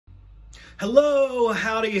Hello,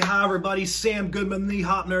 howdy, hi everybody. Sam Goodman, the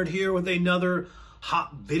Hop Nerd here with another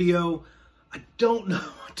hop video. I don't know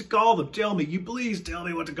what to call them. Tell me, you please tell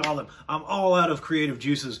me what to call them. I'm all out of creative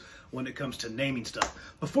juices when it comes to naming stuff.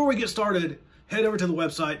 Before we get started, head over to the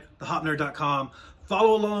website, thehopnerd.com.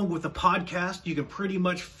 Follow along with the podcast. You can pretty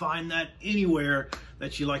much find that anywhere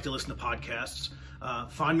that you like to listen to podcasts.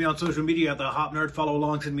 Find me on social media at the Hop Nerd. Follow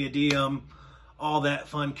along, send me a DM, all that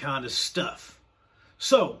fun kind of stuff.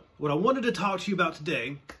 So, what I wanted to talk to you about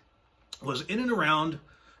today was in and around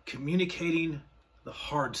communicating the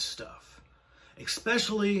hard stuff,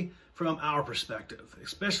 especially from our perspective,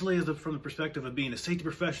 especially from the perspective of being a safety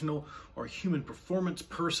professional or a human performance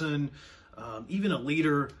person, even a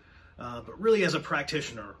leader, but really as a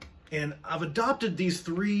practitioner. And I've adopted these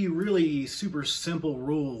three really super simple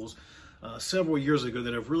rules several years ago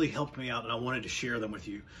that have really helped me out, and I wanted to share them with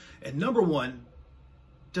you. And number one,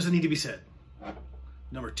 does it need to be said?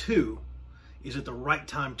 Number two, is it the right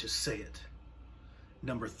time to say it?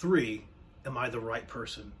 Number three, am I the right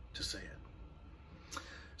person to say it?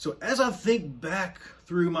 So as I think back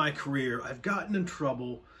through my career, I've gotten in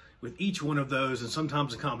trouble with each one of those, and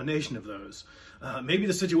sometimes a combination of those. Maybe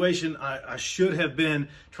the situation I should have been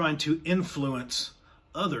trying to influence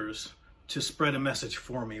others to spread a message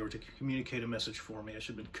for me or to communicate a message for me. I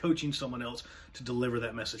should have been coaching someone else to deliver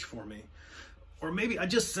that message for me. Or maybe I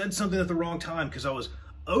just said something at the wrong time because I was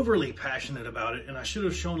overly passionate about it and I should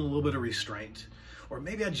have shown a little bit of restraint. Or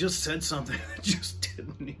maybe I just said something that just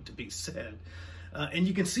didn't need to be said. And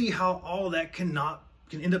you can see how all of that can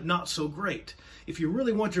end up not so great. If you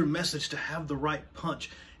really want your message to have the right punch,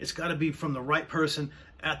 it's got to be from the right person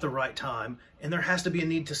at the right time, and there has to be a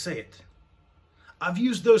need to say it. I've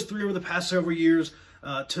used those three over the past several years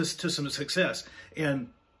to some success. And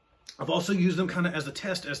I've also used them kind of as a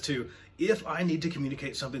test as to if I need to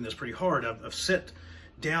communicate something that's pretty hard. I've sat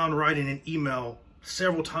down writing an email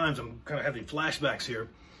several times. I'm kind of having flashbacks here.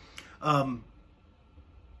 But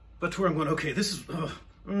to where I'm going, okay, this is,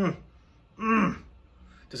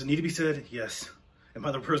 does it need to be said? Yes. Am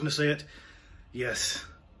I the person to say it? Yes.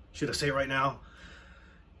 Should I say it right now?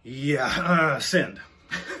 Yeah. Send.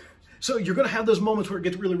 So you're going to have those moments where it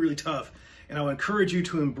gets really, really tough. And I would encourage you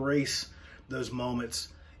to embrace those moments.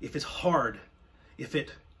 If it's hard, if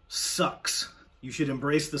it sucks, you should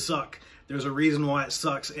embrace the suck. There's a reason why it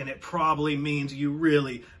sucks, and it probably means you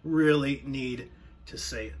really, really need to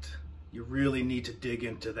say it. You really need to dig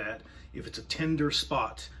into that. If it's a tender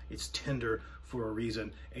spot, it's tender for a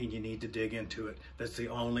reason, and you need to dig into it. That's the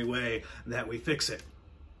only way that we fix it.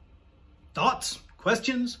 Thoughts?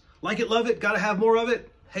 Questions? Like it, love it, gotta have more of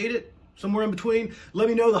it, hate it, somewhere in between? Let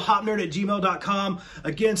me know, thehopnerd@gmail.com.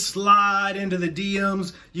 Again, slide into the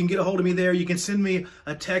DMs. You can get a hold of me there. You can send me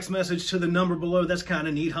a text message to the number below. That's kind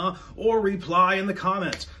of neat, huh? Or reply in the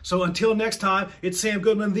comments. So until next time, it's Sam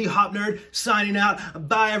Goodman, the Hop Nerd, signing out.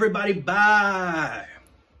 Bye, everybody. Bye.